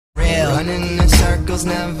running in circles,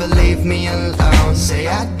 never leave me alone. Say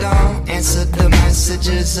I don't answer the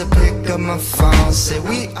messages or pick up my phone. Say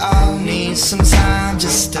we all need some time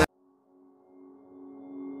just to.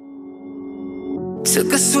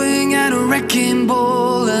 Took a swing at a wrecking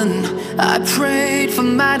ball and I prayed for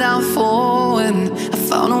my downfall, and I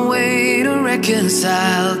found a way to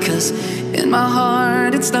reconcile, 'cause in my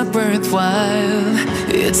heart it's not worthwhile.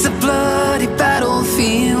 It's a bloody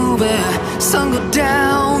battlefield where some go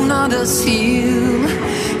down, others heal.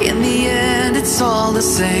 In the end it's all the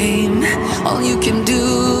same. All you can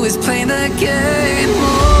do is play the game.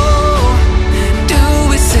 Oh, do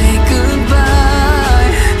we say goodbye?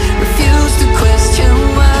 Refuse to question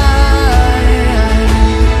why.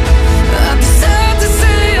 I decided to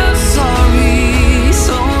say I'm sorry,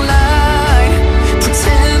 so lie,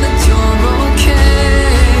 pretend that you're okay,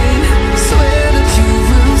 swear that you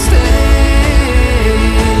will stay,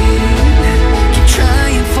 keep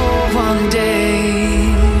trying for one day.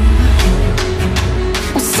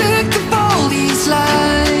 I'm sick of all these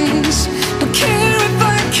lies, don't care if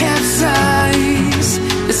I capsize.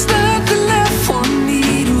 There's nothing left for me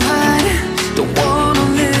to hide, don't wanna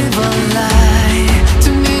live a lie.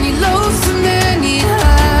 Too many lows, too many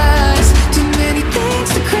highs, too many things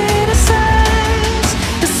to criticize,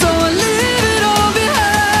 and so I leave it all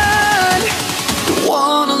behind. Don't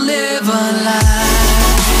wanna live a lie.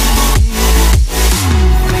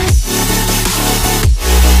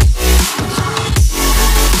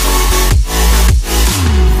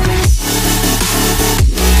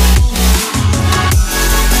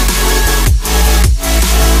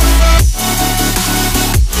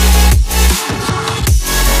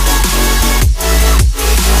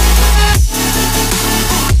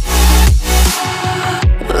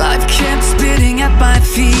 Life kept spitting at my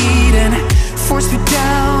feet and forced me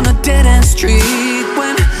down a dead-end street,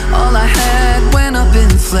 when all I had went up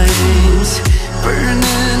in flames,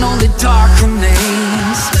 burning only dark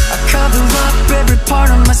remains. I cover up every part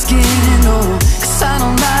of my skin, oh, 'cause I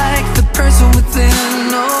don't like the person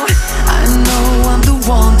within. Oh, I know I'm the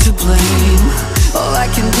one to blame. All I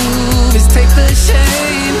can do is take the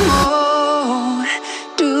shame. Oh,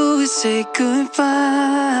 do we say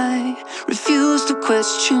goodbye? Refuse to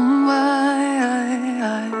question why.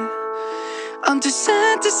 I'm too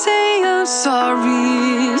sad to say I'm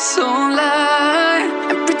sorry, so lie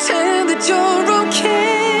and pretend that you're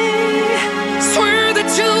okay, swear that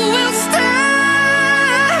you will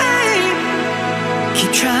stay,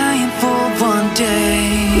 keep trying for one day.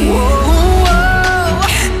 Whoa,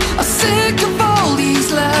 I'm sick of all these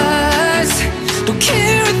lies, don't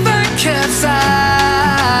care if I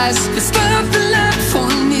capsize. There's nothing left for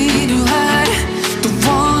me to hide, don't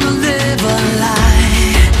wanna live a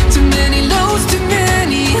lie. Too many lows, too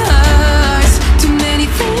many highs, too many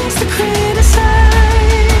things to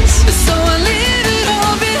criticize, so I leave it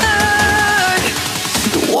all behind.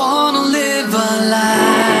 Don't wanna live a lie.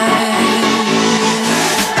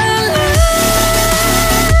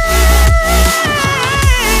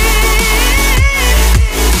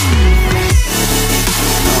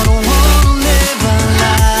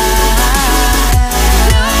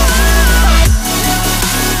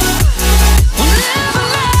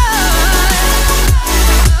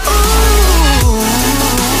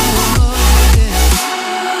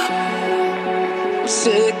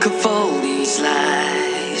 Sick of all these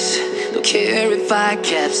lies, don't care if I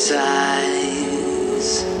capsize.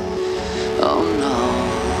 Oh no.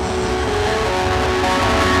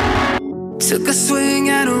 Took a swing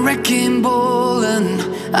at a wrecking ball and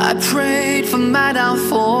I prayed for my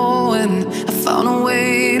downfall, and I found a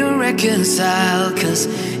way to reconcile, 'cause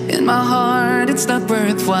in my heart it's not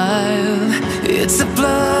worthwhile. It's a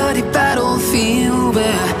bloody battlefield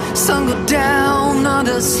where some go down,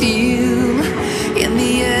 others heal. In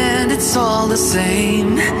the end it's all the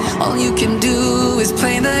same. All you can do is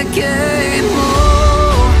play the game. Oh,